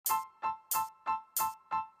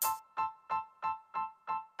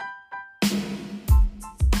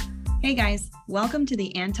Hey guys, welcome to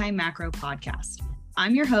the Anti-Macro Podcast.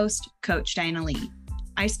 I'm your host, Coach Diana Lee.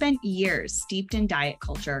 I spent years steeped in diet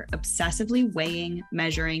culture, obsessively weighing,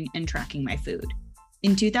 measuring, and tracking my food.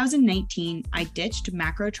 In 2019, I ditched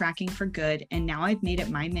macro tracking for good, and now I've made it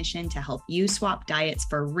my mission to help you swap diets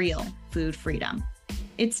for real food freedom.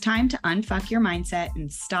 It's time to unfuck your mindset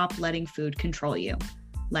and stop letting food control you.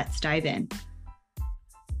 Let's dive in.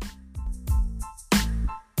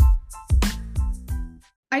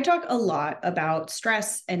 I talk a lot about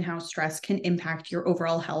stress and how stress can impact your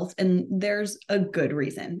overall health, and there's a good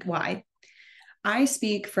reason why. I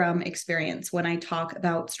speak from experience when I talk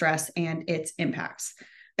about stress and its impacts.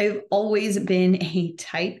 I've always been a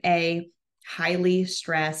type A, highly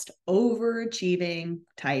stressed, overachieving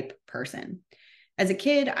type person. As a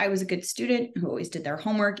kid, I was a good student who always did their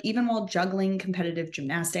homework, even while juggling competitive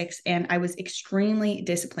gymnastics, and I was extremely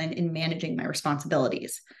disciplined in managing my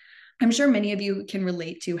responsibilities. I'm sure many of you can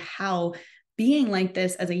relate to how being like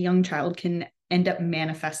this as a young child can end up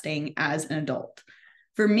manifesting as an adult.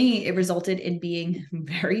 For me, it resulted in being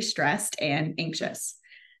very stressed and anxious.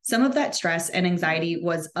 Some of that stress and anxiety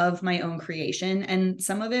was of my own creation, and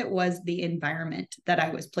some of it was the environment that I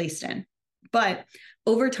was placed in. But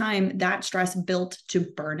over time, that stress built to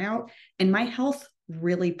burnout, and my health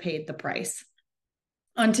really paid the price.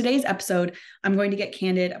 On today's episode, I'm going to get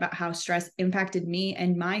candid about how stress impacted me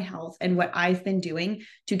and my health and what I've been doing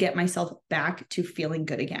to get myself back to feeling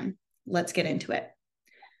good again. Let's get into it.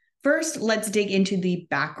 First, let's dig into the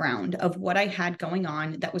background of what I had going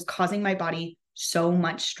on that was causing my body so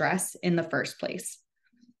much stress in the first place.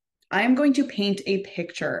 I am going to paint a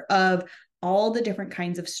picture of all the different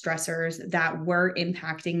kinds of stressors that were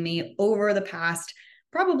impacting me over the past,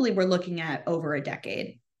 probably we're looking at over a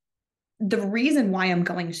decade. The reason why I'm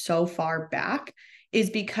going so far back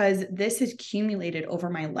is because this has accumulated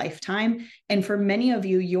over my lifetime. And for many of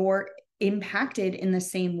you, you're impacted in the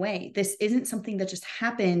same way. This isn't something that just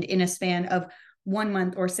happened in a span of 1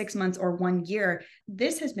 month or 6 months or 1 year.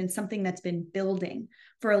 This has been something that's been building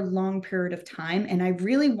for a long period of time. And I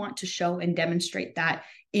really want to show and demonstrate that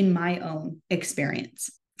in my own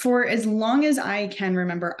experience. For as long as I can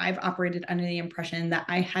remember, I've operated under the impression that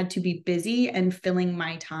I had to be busy and filling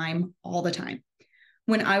my time all the time.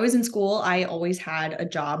 When I was in school, I always had a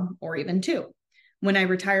job or even two. When I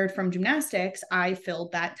retired from gymnastics, I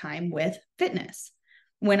filled that time with fitness.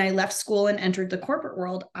 When I left school and entered the corporate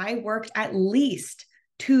world, I worked at least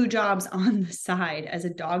 2 jobs on the side as a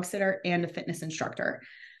dog sitter and a fitness instructor.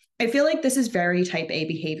 I feel like this is very type A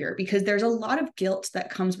behavior because there's a lot of guilt that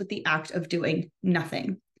comes with the act of doing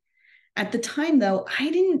nothing. At the time, though, I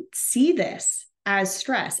didn't see this as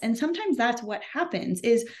stress. And sometimes that's what happens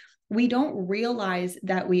is we don't realize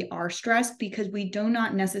that we are stressed because we do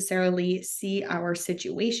not necessarily see our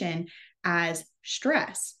situation as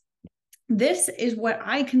stress. This is what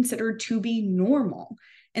I consider to be normal.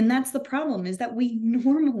 And that's the problem, is that we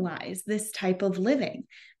normalize this type of living.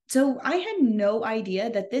 So I had no idea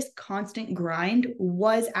that this constant grind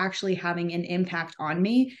was actually having an impact on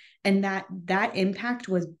me, and that impact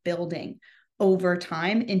was building over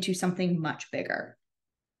time into something much bigger.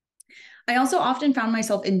 I also often found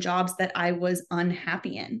myself in jobs that I was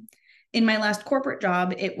unhappy in. In my last corporate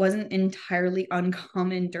job, it wasn't entirely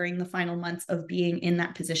uncommon during the final months of being in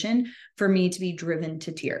that position for me to be driven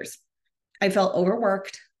to tears. I felt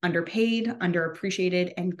overworked, underpaid,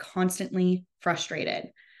 underappreciated, and constantly frustrated.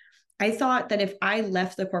 I thought that if I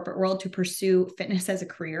left the corporate world to pursue fitness as a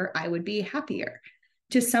career, I would be happier.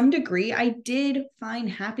 To some degree, I did find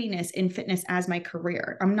happiness in fitness as my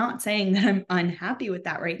career. I'm not saying that I'm unhappy with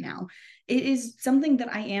that right now. It is something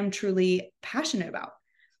that I am truly passionate about.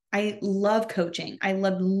 I love coaching. I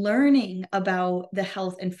love learning about the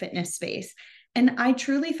health and fitness space. And I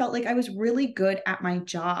truly felt like I was really good at my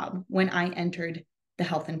job when I entered the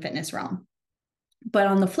health and fitness realm. But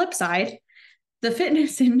on the flip side, the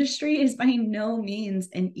fitness industry is by no means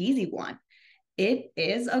an easy one. It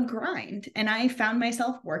is a grind. And I found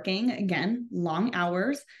myself working, again, long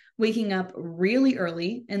hours, waking up really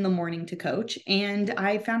early in the morning to coach. And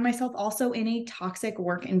I found myself also in a toxic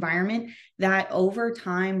work environment that over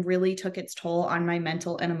time really took its toll on my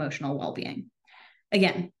mental and emotional well-being.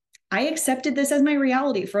 Again, I accepted this as my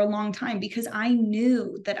reality for a long time because I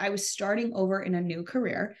knew that I was starting over in a new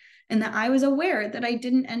career and that I was aware that I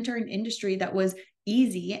didn't enter an industry that was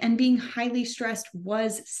easy, and being highly stressed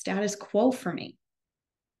was status quo for me.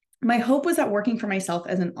 My hope was that working for myself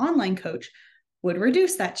as an online coach would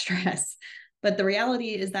reduce that stress. But the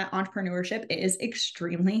reality is that entrepreneurship is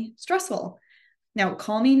extremely stressful. Now,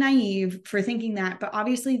 call me naive for thinking that, but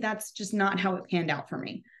obviously that's just not how it panned out for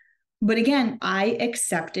me. But again, I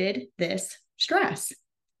accepted this stress.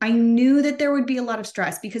 I knew that there would be a lot of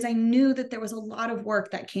stress because I knew that there was a lot of work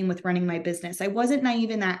that came with running my business. I wasn't naive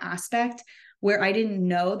in that aspect where I didn't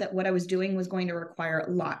know that what I was doing was going to require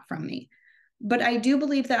a lot from me. But I do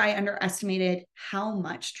believe that I underestimated how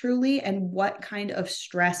much truly and what kind of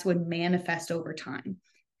stress would manifest over time.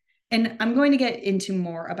 And I'm going to get into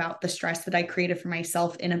more about the stress that I created for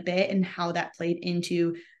myself in a bit and how that played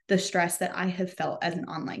into the stress that I have felt as an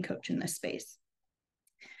online coach in this space.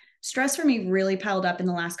 Stress for me really piled up in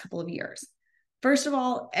the last couple of years. First of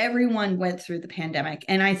all, everyone went through the pandemic,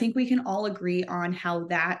 and I think we can all agree on how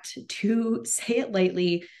that, to say it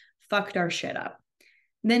lightly, fucked our shit up.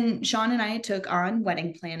 Then Sean and I took on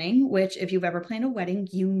wedding planning, which, if you've ever planned a wedding,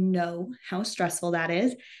 you know how stressful that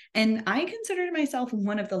is. And I considered myself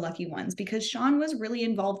one of the lucky ones because Sean was really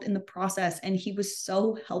involved in the process and he was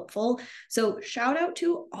so helpful. So, shout out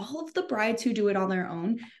to all of the brides who do it on their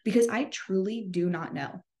own because I truly do not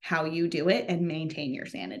know how you do it and maintain your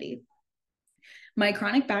sanity. My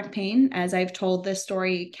chronic back pain, as I've told this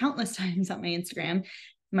story countless times on my Instagram,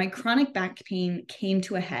 my chronic back pain came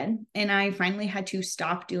to a head, and I finally had to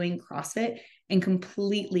stop doing CrossFit and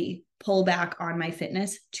completely pull back on my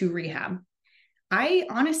fitness to rehab. I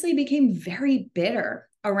honestly became very bitter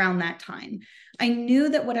around that time. I knew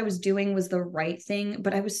that what I was doing was the right thing,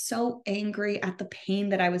 but I was so angry at the pain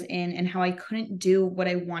that I was in and how I couldn't do what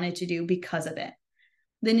I wanted to do because of it.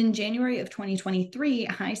 Then in January of 2023,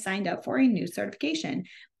 I signed up for a new certification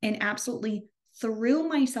and absolutely threw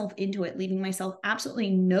myself into it, leaving myself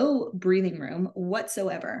absolutely no breathing room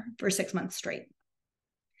whatsoever for 6 months straight.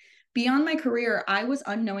 Beyond my career, I was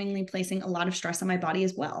unknowingly placing a lot of stress on my body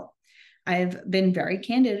as well. I've been very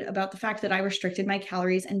candid about the fact that I restricted my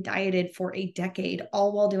calories and dieted for a decade,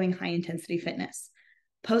 all while doing high intensity fitness.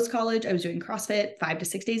 Post college, I was doing CrossFit 5 to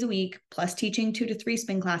 6 days a week, plus teaching 2 to 3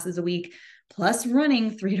 spin classes a week, plus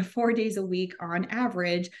running 3 to 4 days a week on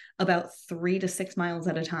average, about 3 to 6 miles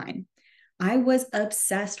at a time. I was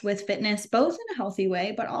obsessed with fitness, both in a healthy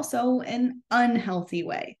way, but also an unhealthy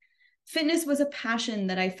way. Fitness was a passion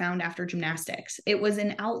that I found after gymnastics. It was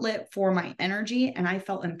an outlet for my energy, and I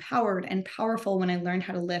felt empowered and powerful when I learned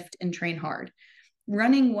how to lift and train hard.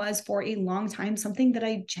 Running was for a long time something that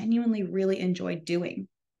I genuinely really enjoyed doing.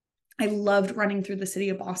 I loved running through the city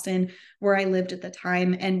of Boston, where I lived at the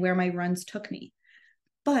time and where my runs took me.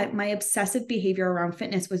 But my obsessive behavior around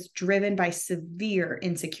fitness was driven by severe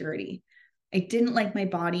insecurity. I didn't like my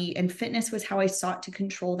body, and fitness was how I sought to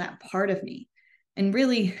control that part of me. And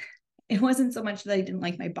really, it wasn't so much that I didn't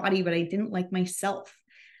like my body, but I didn't like myself.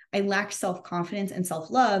 I lacked self-confidence and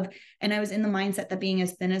self-love, and I was in the mindset that being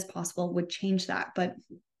as thin as possible would change that, but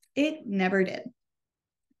it never did.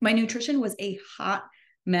 My nutrition was a hot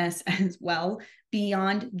mess as well,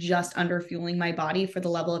 beyond just underfueling my body for the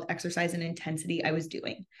level of exercise and intensity I was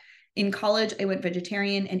doing. In college, I went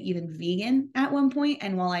vegetarian and even vegan at one point,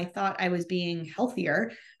 and while I thought I was being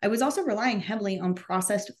healthier, I was also relying heavily on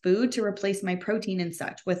processed food to replace my protein and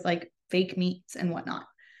such with like fake meats and whatnot.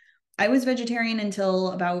 I was vegetarian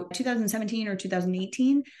until about 2017 or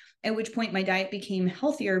 2018, at which point my diet became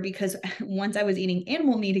healthier because once I was eating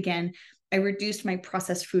animal meat again, I reduced my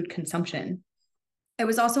processed food consumption. I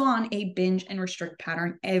was also on a binge and restrict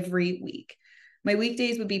pattern every week. My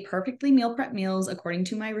weekdays would be perfectly meal prep meals according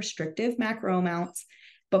to my restrictive macro amounts,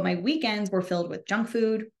 but my weekends were filled with junk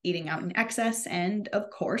food, eating out in excess, and of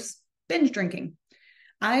course, binge drinking.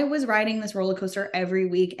 I was riding this roller coaster every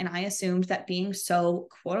week, and I assumed that being so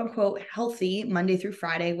quote unquote healthy Monday through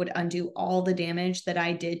Friday would undo all the damage that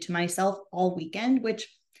I did to myself all weekend, which,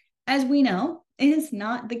 as we know, is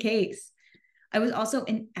not the case. I was also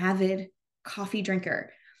an avid coffee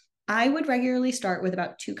drinker. I would regularly start with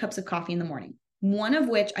about 2 cups of coffee in the morning, one of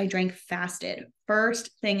which I drank fasted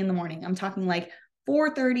first thing in the morning. I'm talking like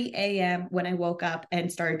 4:30 a.m. when I woke up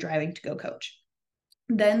and started driving to go coach.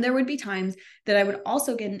 Then there would be times that I would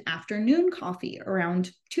also get an afternoon coffee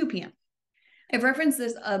around 2 p.m. I've referenced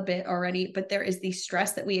this a bit already, but there is the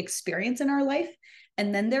stress that we experience in our life,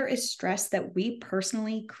 and then there is stress that we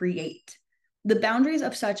personally create. The boundaries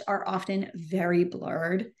of such are often very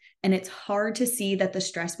blurred, and it's hard to see that the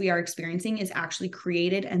stress we are experiencing is actually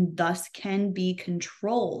created and thus can be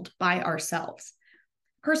controlled by ourselves.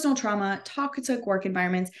 Personal trauma, toxic work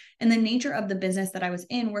environments, and the nature of the business that I was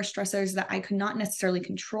in were stressors that I could not necessarily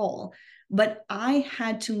control. But I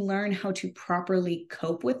had to learn how to properly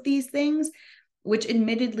cope with these things, which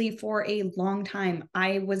admittedly for a long time,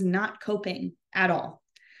 I was not coping at all.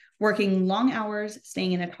 Working long hours,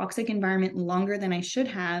 staying in a toxic environment longer than I should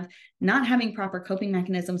have, not having proper coping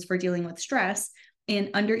mechanisms for dealing with stress,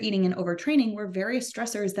 and undereating and overtraining were various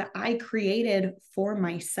stressors that I created for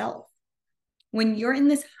myself. When you're in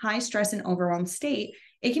this high stress and overwhelmed state,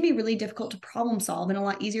 it can be really difficult to problem solve and a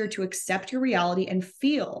lot easier to accept your reality and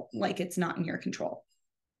feel like it's not in your control.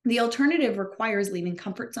 The alternative requires leaving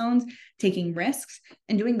comfort zones, taking risks,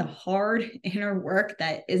 and doing the hard inner work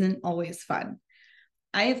that isn't always fun.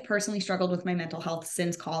 I have personally struggled with my mental health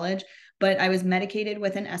since college, but I was medicated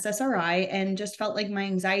with an SSRI and just felt like my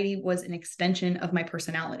anxiety was an extension of my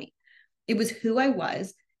personality. It was who I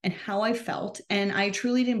was and how I felt, and I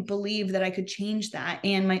truly didn't believe that I could change that,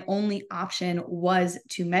 and my only option was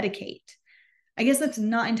to medicate. I guess that's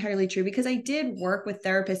not entirely true because I did work with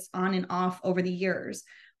therapists on and off over the years,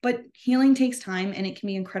 but healing takes time and it can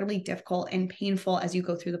be incredibly difficult and painful as you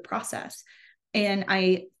go through the process. And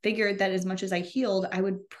I figured that as much as I healed, I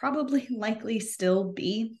would probably likely still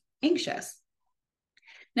be anxious.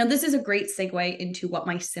 Now, this is a great segue into what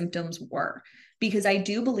my symptoms were, because I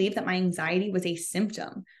do believe that my anxiety was a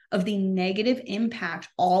symptom of the negative impact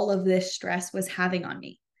all of this stress was having on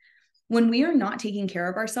me. When we are not taking care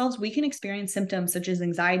of ourselves, we can experience symptoms such as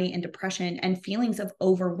anxiety and depression and feelings of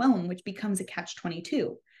overwhelm, which becomes a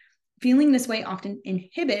catch-22. Feeling this way often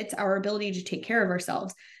inhibits our ability to take care of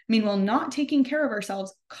ourselves. Meanwhile, not taking care of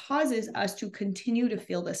ourselves causes us to continue to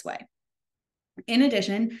feel this way. In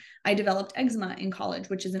addition, I developed eczema in college,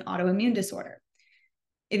 which is an autoimmune disorder.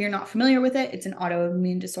 If you're not familiar with it, it's an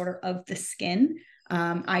autoimmune disorder of the skin.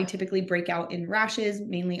 I typically break out in rashes,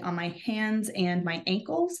 mainly on my hands and my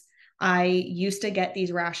ankles. I used to get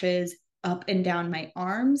these rashes up and down my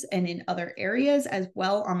arms and in other areas as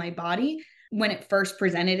well on my body. When it first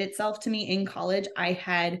presented itself to me in college, I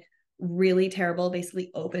had really terrible,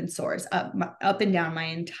 basically open sores up and down my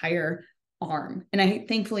entire arm. And I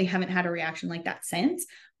thankfully haven't had a reaction like that since,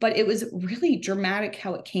 but it was really dramatic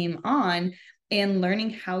how it came on, and learning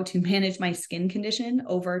how to manage my skin condition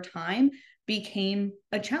over time became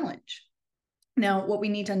a challenge. Now, what we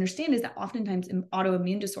need to understand is that oftentimes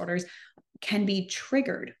autoimmune disorders can be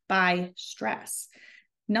triggered by stress,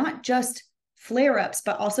 not just flare-ups,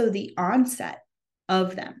 but also the onset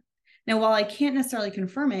of them. Now, while I can't necessarily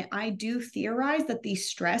confirm it, I do theorize that the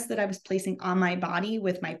stress that I was placing on my body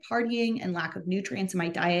with my partying and lack of nutrients in my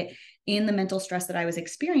diet and the mental stress that I was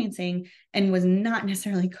experiencing and was not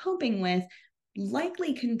necessarily coping with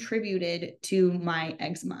likely contributed to my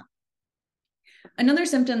eczema. Another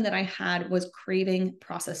symptom that I had was craving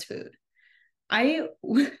processed food.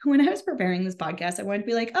 When I was preparing this podcast, I wanted to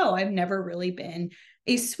be like, oh, I've never really been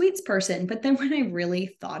a sweets person. But then when I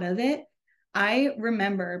really thought of it, I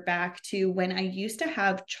remember back to when I used to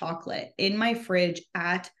have chocolate in my fridge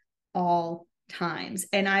at all times.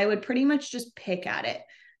 And I would pretty much just pick at it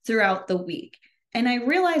throughout the week. And I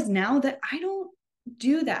realize now that I don't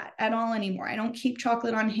do that at all anymore. I don't keep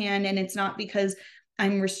chocolate on hand. And it's not because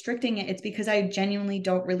I'm restricting it. It's because I genuinely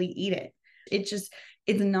don't really eat it. It's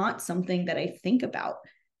not something that I think about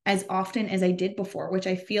as often as I did before, which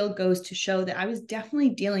I feel goes to show that I was definitely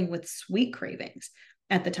dealing with sweet cravings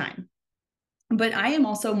at the time. But I am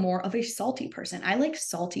also more of a salty person. I like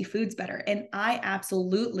salty foods better. And I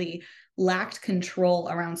absolutely lacked control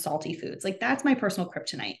around salty foods. Like, that's my personal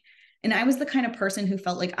kryptonite. And I was the kind of person who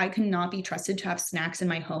felt like I could not be trusted to have snacks in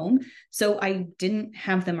my home. So I didn't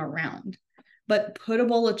have them around, but put a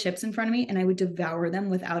bowl of chips in front of me and I would devour them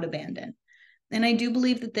without abandon. And I do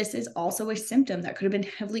believe that this is also a symptom that could have been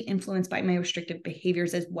heavily influenced by my restrictive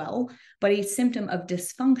behaviors as well, but a symptom of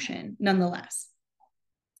dysfunction nonetheless.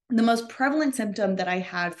 The most prevalent symptom that I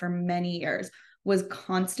had for many years was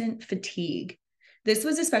constant fatigue. This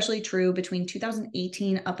was especially true between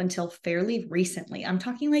 2018 up until fairly recently. I'm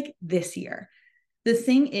talking like this year. The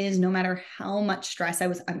thing is, no matter how much stress I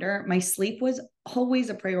was under, my sleep was always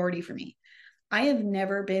a priority for me. I have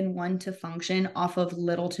never been one to function off of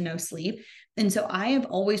little to no sleep. And so I have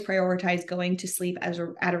always prioritized going to sleep at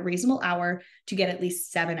a reasonable hour to get at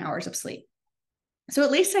least 7 hours of sleep. So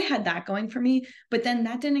at least I had that going for me, but then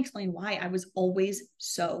that didn't explain why I was always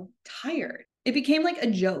so tired. It became like a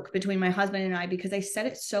joke between my husband and I because I said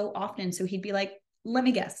it so often. So he'd be like, let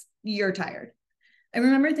me guess, you're tired. I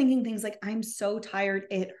remember thinking things like, I'm so tired,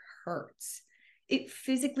 it hurts. It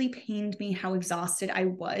physically pained me how exhausted I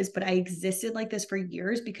was, but I existed like this for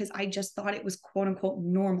years because I just thought it was quote unquote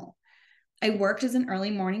normal. I worked as an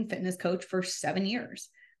early morning fitness coach for 7 years,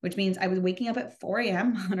 which means I was waking up at 4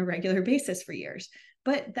 a.m. on a regular basis for years.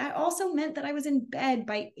 But that also meant that I was in bed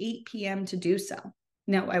by 8 p.m. to do so.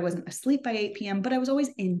 Now, I wasn't asleep by 8 p.m., but I was always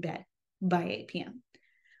in bed by 8 p.m.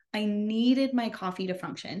 I needed my coffee to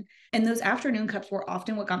function. And those afternoon cups were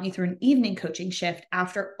often what got me through an evening coaching shift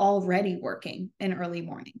after already working an early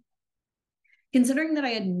morning. Considering that I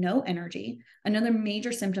had no energy, another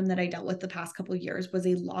major symptom that I dealt with the past couple of years was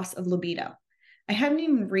a loss of libido. I hadn't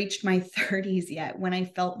even reached my 30s yet when I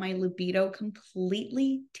felt my libido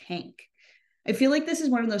completely tank. I feel like this is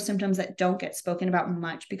one of those symptoms that don't get spoken about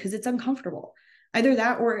much because it's uncomfortable. Either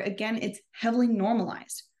that or, again, it's heavily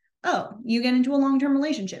normalized. Oh, you get into a long-term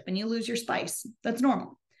relationship and you lose your spice. That's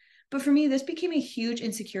normal. But for me, this became a huge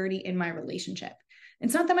insecurity in my relationship.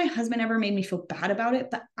 It's not that my husband ever made me feel bad about it,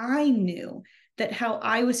 but I knew that how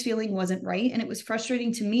I was feeling wasn't right. And it was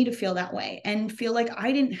frustrating to me to feel that way and feel like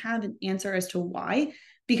I didn't have an answer as to why,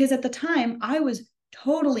 because at the time I was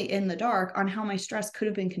totally in the dark on how my stress could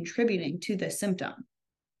have been contributing to this symptom.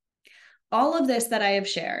 All of this that I have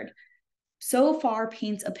shared so far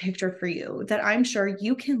paints a picture for you that I'm sure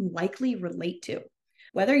you can likely relate to.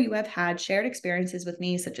 Whether you have had shared experiences with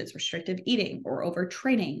me, such as restrictive eating or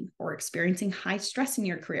overtraining, or experiencing high stress in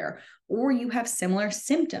your career, or you have similar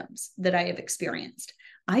symptoms that I have experienced,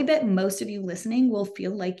 I bet most of you listening will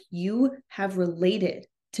feel like you have related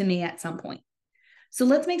to me at some point. So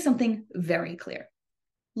let's make something very clear.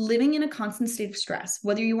 Living in a constant state of stress,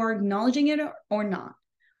 whether you are acknowledging it or not,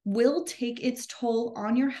 will take its toll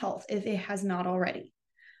on your health if it has not already.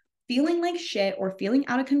 Feeling like shit or feeling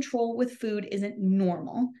out of control with food isn't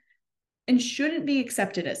normal and shouldn't be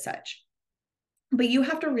accepted as such. But you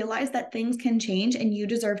have to realize that things can change and you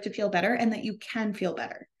deserve to feel better and that you can feel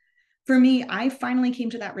better. For me, I finally came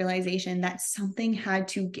to that realization that something had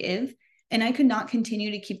to give and I could not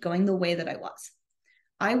continue to keep going the way that I was.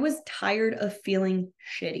 I was tired of feeling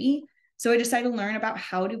shitty, so I decided to learn about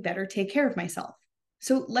how to better take care of myself.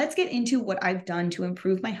 So let's get into what I've done to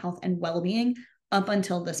improve my health and well-being up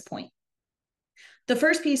until this point. The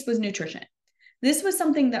first piece was nutrition. This was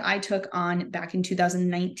something that I took on back in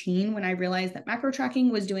 2019 when I realized that macro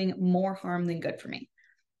tracking was doing more harm than good for me.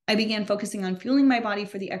 I began focusing on fueling my body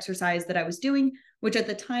for the exercise that I was doing, which at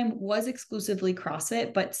the time was exclusively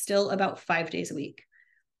CrossFit, but still about 5 days a week.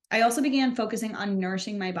 I also began focusing on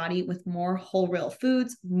nourishing my body with more whole real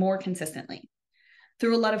foods more consistently.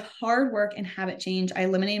 Through a lot of hard work and habit change, I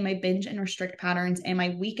eliminated my binge and restrict patterns, and my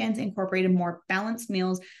weekends incorporated more balanced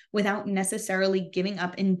meals without necessarily giving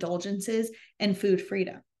up indulgences and food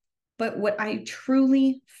freedom. But what I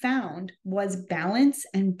truly found was balance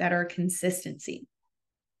and better consistency.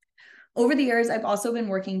 Over the years, I've also been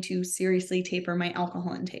working to seriously taper my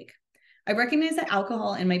alcohol intake. I recognized that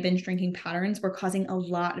alcohol and my binge drinking patterns were causing a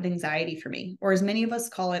lot of anxiety for me, or as many of us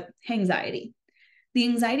call it, hangxiety. The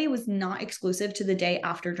anxiety was not exclusive to the day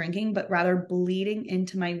after drinking, but rather bleeding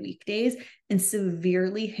into my weekdays and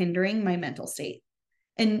severely hindering my mental state.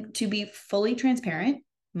 And to be fully transparent,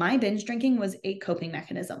 my binge drinking was a coping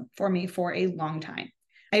mechanism for me for a long time.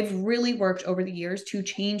 I've really worked over the years to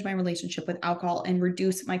change my relationship with alcohol and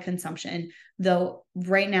reduce my consumption, though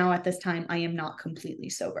right now at this time, I am not completely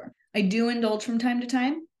sober. I do indulge from time to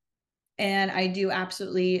time, and I do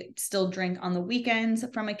absolutely still drink on the weekends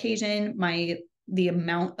from occasion. The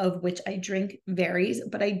amount of which I drink varies,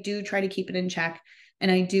 but I do try to keep it in check,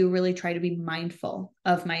 and I do really try to be mindful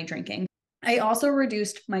of my drinking. I also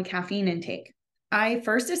reduced my caffeine intake. I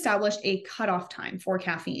first established a cutoff time for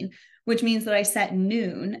caffeine, which means that I set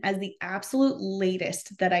noon as the absolute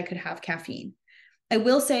latest that I could have caffeine. I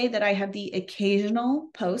will say that I have the occasional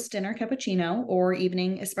post-dinner cappuccino or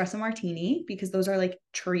evening espresso martini because those are like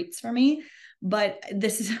treats for me, but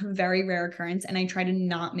this is a very rare occurrence and I try to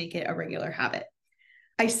not make it a regular habit.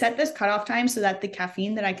 I set this cutoff time so that the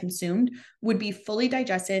caffeine that I consumed would be fully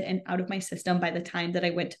digested and out of my system by the time that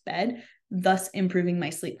I went to bed, thus improving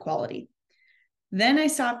my sleep quality. Then I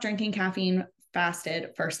stopped drinking caffeine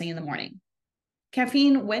fasted first thing in the morning.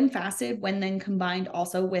 Caffeine, when fasted, when then combined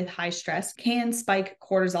also with high stress, can spike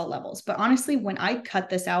cortisol levels. But honestly, when I cut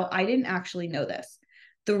this out, I didn't actually know this.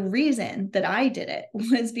 The reason that I did it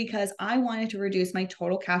was because I wanted to reduce my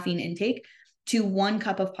total caffeine intake to 1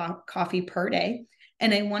 cup of coffee per day.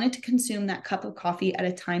 And I wanted to consume that cup of coffee at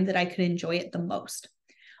a time that I could enjoy it the most.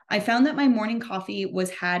 I found that my morning coffee was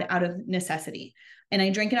had out of necessity, and I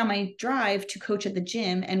drank it on my drive to coach at the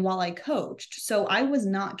gym and while I coached. So I was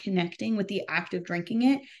not connecting with the act of drinking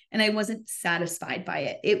it, and I wasn't satisfied by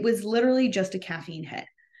it. It was literally just a caffeine hit.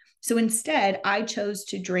 So instead, I chose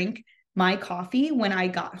to drink my coffee when I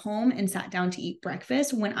got home and sat down to eat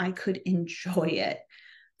breakfast when I could enjoy it.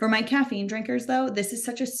 For my caffeine drinkers, though, this is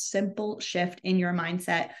such a simple shift in your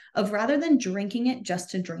mindset of rather than drinking it just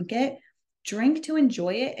to drink it, drink to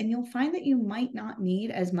enjoy it, and you'll find that you might not need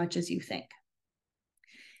as much as you think.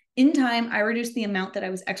 In time, I reduced the amount that I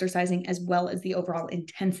was exercising as well as the overall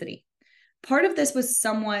intensity. Part of this was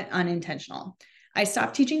somewhat unintentional. I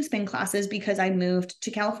stopped teaching spin classes because I moved to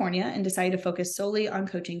California and decided to focus solely on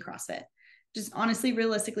coaching CrossFit. Just honestly,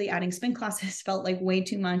 realistically, adding spin classes felt like way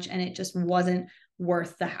too much and it just wasn't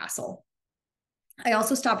worth the hassle. I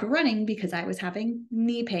also stopped running because I was having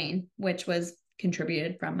knee pain, which was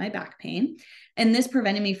contributed from my back pain. And this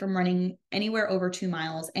prevented me from running anywhere over 2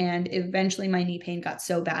 miles. And eventually my knee pain got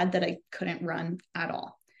so bad that I couldn't run at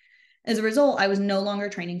all. As a result, I was no longer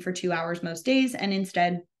training for 2 hours most days and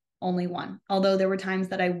instead only one, although there were times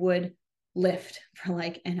that I would lift for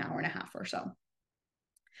like an hour and a half or so.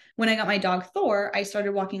 When I got my dog Thor, I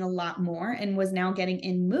started walking a lot more and was now getting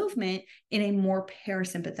in movement in a more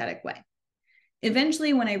parasympathetic way.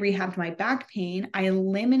 Eventually, when I rehabbed my back pain, I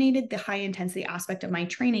eliminated the high intensity aspect of my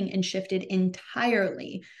training and shifted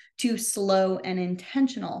entirely to slow and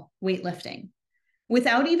intentional weightlifting.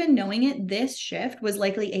 Without even knowing it, this shift was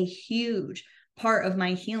likely a huge part of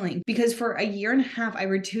my healing because for a year and a half, I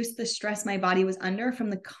reduced the stress my body was under from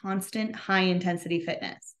the constant high intensity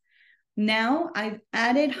fitness. Now I've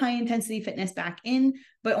added high intensity fitness back in,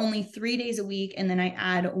 but only 3 days a week. And then I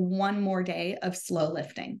add one more day of slow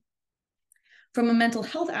lifting. From a mental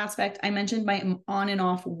health aspect, I mentioned my on and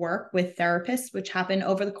off work with therapists, which happened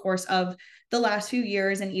over the course of the last few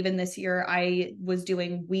years. And even this year, I was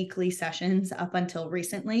doing weekly sessions up until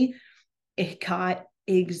recently. It got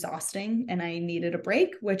exhausting and I needed a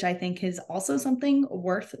break, which I think is also something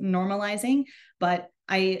worth normalizing. But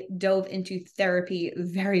I dove into therapy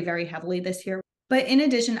very, very heavily this year. But in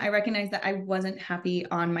addition, I recognized that I wasn't happy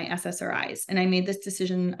on my SSRIs. And I made this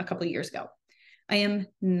decision a couple of years ago. I am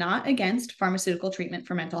not against pharmaceutical treatment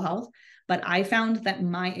for mental health, but I found that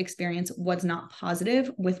my experience was not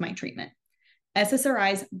positive with my treatment.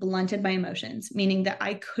 SSRIs blunted my emotions, meaning that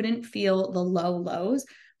I couldn't feel the low lows,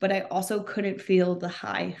 but I also couldn't feel the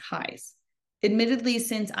high highs. Admittedly,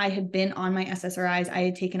 since I had been on my SSRIs, I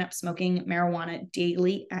had taken up smoking marijuana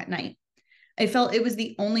daily at night. I felt it was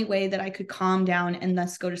the only way that I could calm down and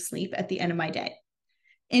thus go to sleep at the end of my day.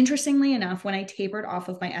 Interestingly enough, when I tapered off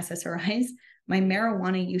of my SSRIs, my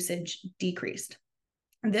marijuana usage decreased.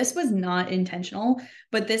 This was not intentional,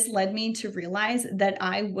 but this led me to realize that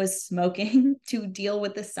I was smoking to deal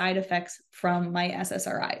with the side effects from my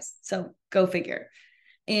SSRIs. So go figure.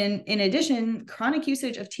 And in addition, chronic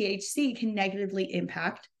usage of THC can negatively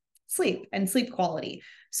impact sleep and sleep quality.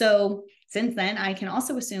 So since then, I can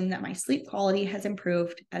also assume that my sleep quality has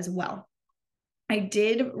improved as well. I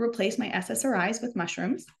did replace my SSRIs with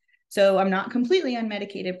mushrooms. So I'm not completely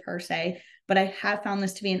unmedicated per se, but I have found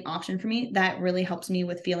this to be an option for me that really helps me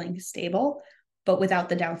with feeling stable, but without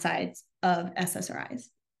the downsides of SSRIs.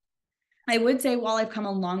 I would say while I've come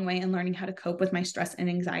a long way in learning how to cope with my stress and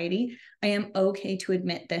anxiety, I am okay to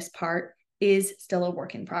admit this part is still a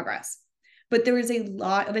work in progress. But there is a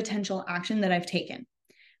lot of intentional action that I've taken.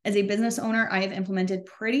 As a business owner, I have implemented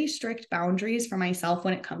pretty strict boundaries for myself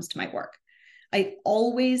when it comes to my work. I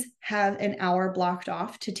always have an hour blocked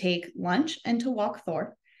off to take lunch and to walk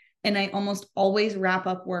Thor, and I almost always wrap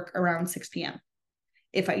up work around 6 p.m.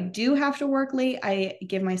 If I do have to work late, I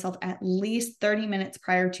give myself at least 30 minutes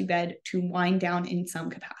prior to bed to wind down in some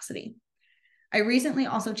capacity. I recently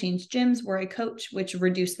also changed gyms where I coach, which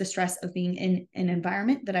reduced the stress of being in an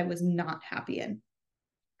environment that I was not happy in.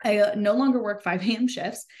 I no longer work 5 a.m.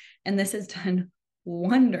 shifts, and this has done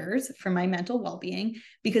wonders for my mental well-being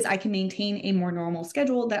because I can maintain a more normal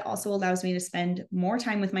schedule that also allows me to spend more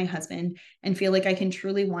time with my husband and feel like I can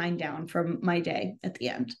truly wind down from my day at the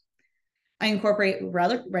end. I incorporate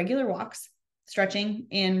regular walks, stretching,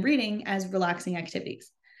 and reading as relaxing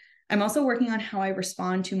activities. I'm also working on how I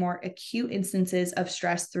respond to more acute instances of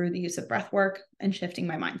stress through the use of breath work and shifting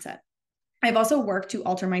my mindset. I've also worked to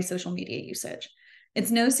alter my social media usage. It's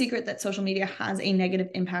no secret that social media has a negative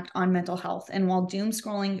impact on mental health. And while doom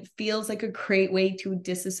scrolling feels like a great way to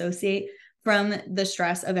disassociate from the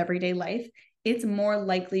stress of everyday life, it's more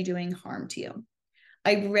likely doing harm to you.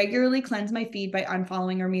 I regularly cleanse my feed by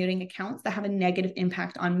unfollowing or muting accounts that have a negative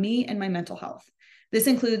impact on me and my mental health. This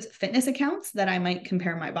includes fitness accounts that I might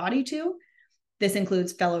compare my body to. This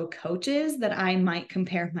includes fellow coaches that I might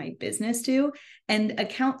compare my business to, and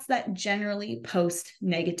accounts that generally post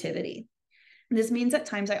negativity. This means at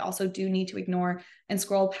times I also do need to ignore and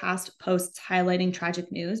scroll past posts highlighting tragic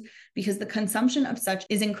news because the consumption of such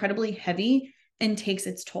is incredibly heavy and takes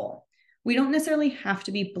its toll. We don't necessarily have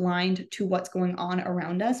to be blind to what's going on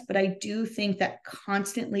around us, but I do think that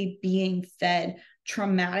constantly being fed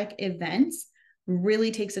traumatic events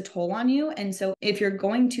really takes a toll on you. And so if you're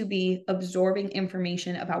going to be absorbing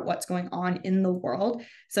information about what's going on in the world,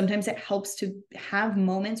 sometimes it helps to have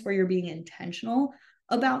moments where you're being intentional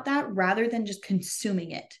about that rather than just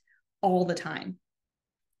consuming it all the time.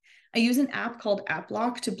 I use an app called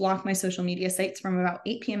AppLock to block my social media sites from about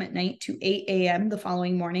 8 p.m. at night to 8 a.m. the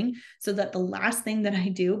following morning so that the last thing that I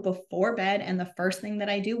do before bed and the first thing that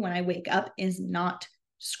I do when I wake up is not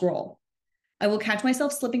scroll. I will catch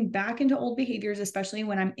myself slipping back into old behaviors, especially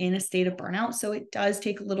when I'm in a state of burnout. So it does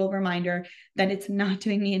take a little reminder that it's not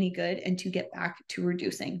doing me any good and to get back to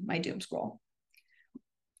reducing my doom scroll.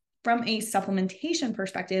 From a supplementation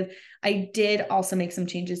perspective, I did also make some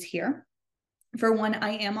changes here. For one,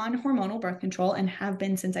 I am on hormonal birth control and have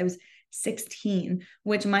been since I was 16,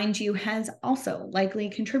 which, mind you, has also likely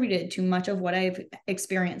contributed to much of what I've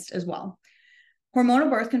experienced as well. Hormonal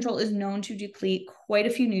birth control is known to deplete quite a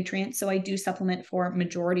few nutrients, so I do supplement for a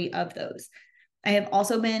majority of those. I have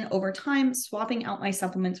also been, over time, swapping out my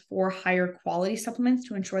supplements for higher quality supplements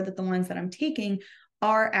to ensure that the ones that I'm taking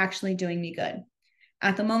are actually doing me good.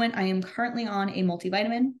 At the moment, I am currently on a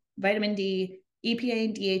multivitamin, vitamin D,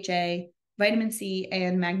 EPA, DHA, vitamin C,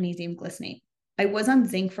 and magnesium glycinate. I was on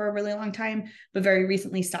zinc for a really long time, but very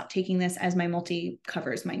recently stopped taking this as my multi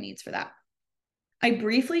covers my needs for that. I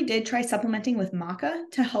briefly did try supplementing with maca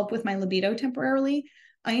to help with my libido temporarily.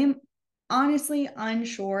 I am honestly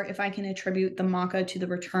unsure if I can attribute the maca to the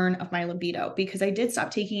return of my libido, because I did stop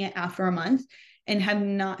taking it after a month and have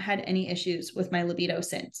not had any issues with my libido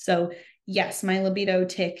since. So yes, my libido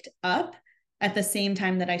ticked up at the same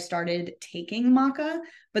time that I started taking maca,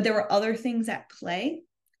 but there were other things at play.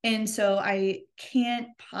 And so I can't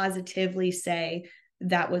positively say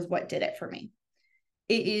that was what did it for me.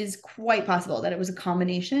 It is quite possible that it was a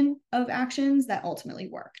combination of actions that ultimately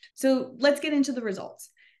worked. So let's get into the results.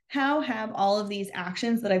 How have all of these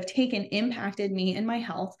actions that I've taken impacted me and my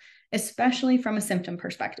health, especially from a symptom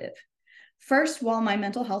perspective? First, while my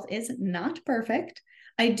mental health is not perfect,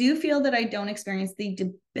 I do feel that I don't experience the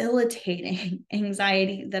debilitating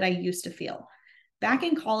anxiety that I used to feel. Back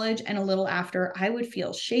in college and a little after, I would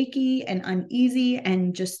feel shaky and uneasy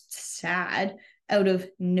and just sad out of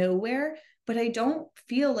nowhere, but I don't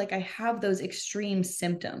feel like I have those extreme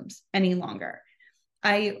symptoms any longer.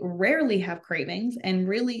 I rarely have cravings, and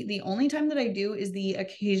really the only time that I do is the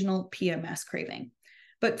occasional PMS craving.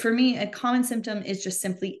 But for me, a common symptom is just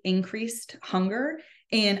simply increased hunger.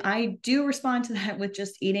 And I do respond to that with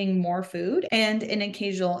just eating more food and an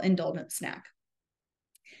occasional indulgent snack.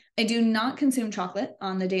 I do not consume chocolate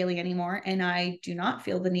on the daily anymore, and I do not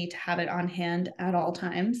feel the need to have it on hand at all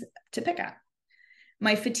times to pick at.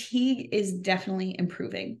 My fatigue is definitely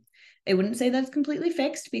improving. I wouldn't say that's completely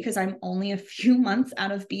fixed because I'm only a few months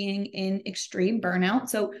out of being in extreme burnout.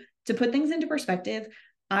 So to put things into perspective,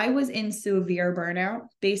 I was in severe burnout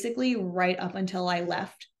basically right up until I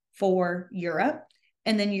left for Europe.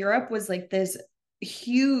 And then Europe was like this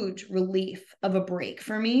huge relief of a break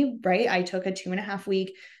for me, right? I took a 2.5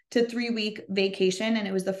 week to 3 week vacation, and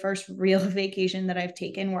it was the first real vacation that I've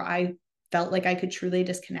taken where I felt like I could truly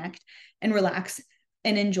disconnect and relax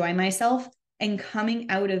and enjoy myself. And coming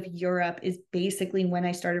out of Europe is basically when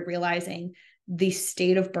I started realizing the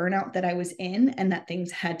state of burnout that I was in and that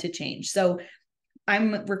things had to change. So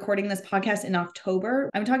I'm recording this podcast in October.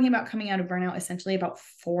 I'm talking about coming out of burnout essentially about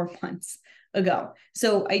 4 months ago.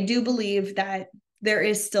 So I do believe that there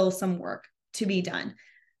is still some work to be done.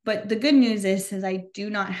 But the good news is I do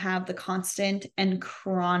not have the constant and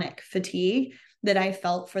chronic fatigue that I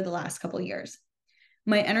felt for the last couple of years.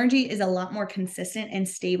 My energy is a lot more consistent and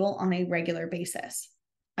stable on a regular basis.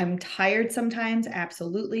 I'm tired sometimes,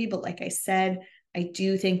 absolutely. But like I said, I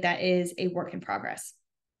do think that is a work in progress.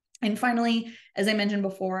 And finally, as I mentioned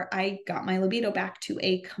before, I got my libido back to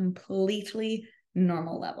a completely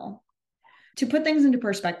normal level. To put things into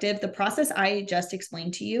perspective, the process I just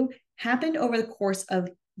explained to you happened over the course of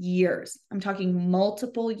years. I'm talking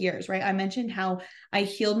multiple years, right? I mentioned how I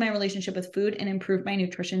healed my relationship with food and improved my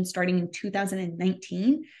nutrition starting in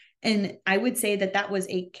 2019. And I would say that that was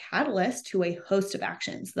a catalyst to a host of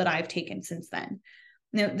actions that I've taken since then.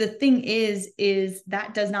 Now, the thing is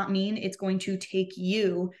that does not mean it's going to take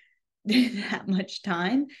you that much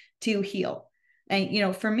time to heal.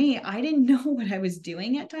 And, for me, I didn't know what I was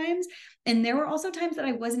doing at times. And there were also times that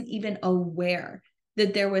I wasn't even aware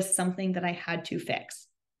that there was something that I had to fix.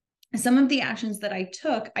 Some of the actions that I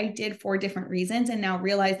took, I did for different reasons, and now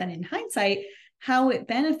realize that in hindsight, how it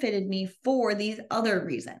benefited me for these other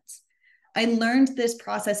reasons. I learned this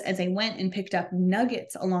process as I went and picked up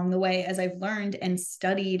nuggets along the way as I've learned and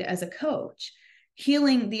studied as a coach.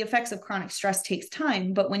 Healing the effects of chronic stress takes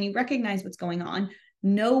time, but when you recognize what's going on,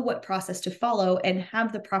 know what process to follow, and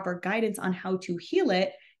have the proper guidance on how to heal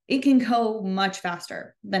it, it can go much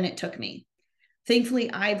faster than it took me. Thankfully,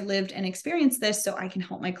 I've lived and experienced this so I can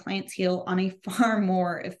help my clients heal on a far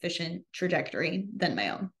more efficient trajectory than my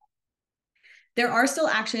own. There are still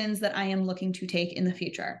actions that I am looking to take in the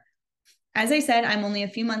future. As I said, I'm only a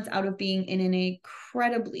few months out of being in an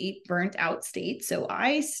incredibly burnt out state, so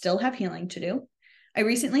I still have healing to do. I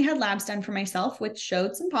recently had labs done for myself, which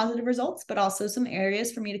showed some positive results, but also some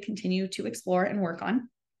areas for me to continue to explore and work on.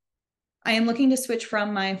 I am looking to switch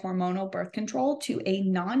from my hormonal birth control to a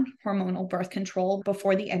non-hormonal birth control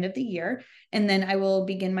before the end of the year. And then I will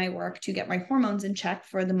begin my work to get my hormones in check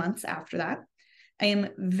for the months after that. I am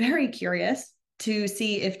very curious to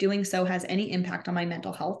see if doing so has any impact on my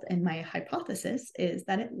mental health. And my hypothesis is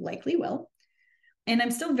that it likely will. And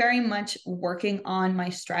I'm still very much working on my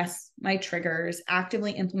stress, my triggers,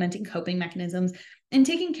 actively implementing coping mechanisms, and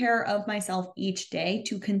taking care of myself each day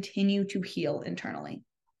to continue to heal internally.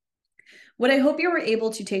 What I hope you were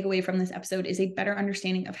able to take away from this episode is a better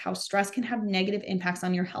understanding of how stress can have negative impacts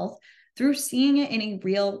on your health through seeing it in a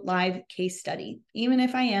real live case study, even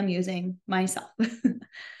if I am using myself.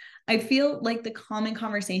 I feel like the common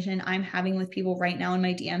conversation I'm having with people right now in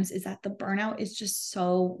my DMs is that the burnout is just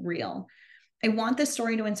so real. I want this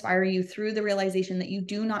story to inspire you through the realization that you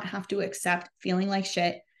do not have to accept feeling like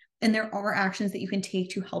shit. And there are actions that you can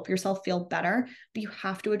take to help yourself feel better, but you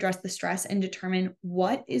have to address the stress and determine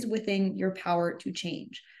what is within your power to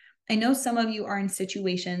change. I know some of you are in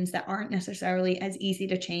situations that aren't necessarily as easy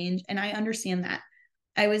to change, and I understand that.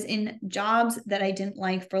 I was in jobs that I didn't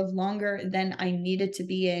like for longer than I needed to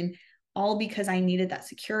be in, all because I needed that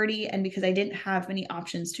security and because I didn't have many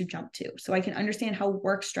options to jump to. So I can understand how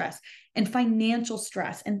work stress and financial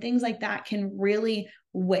stress and things like that can really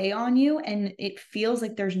weigh on you, and it feels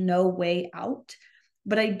like there's no way out.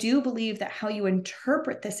 But I do believe that how you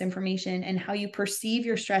interpret this information and how you perceive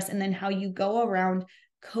your stress and then how you go around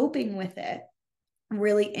coping with it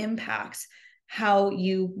really impacts how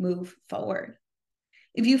you move forward.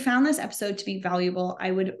 If you found this episode to be valuable,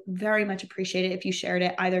 I would very much appreciate it if you shared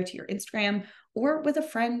it either to your Instagram or with a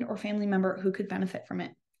friend or family member who could benefit from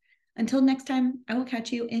it. Until next time, I will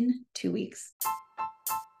catch you in 2 weeks.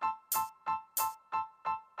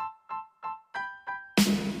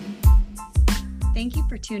 Thank you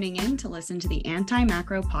for tuning in to listen to the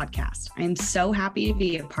Anti-Macro Podcast. I am so happy to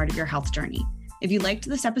be a part of your health journey. If you liked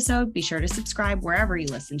this episode, be sure to subscribe wherever you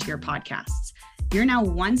listen to your podcasts. You're now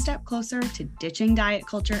one step closer to ditching diet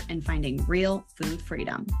culture and finding real food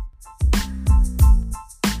freedom.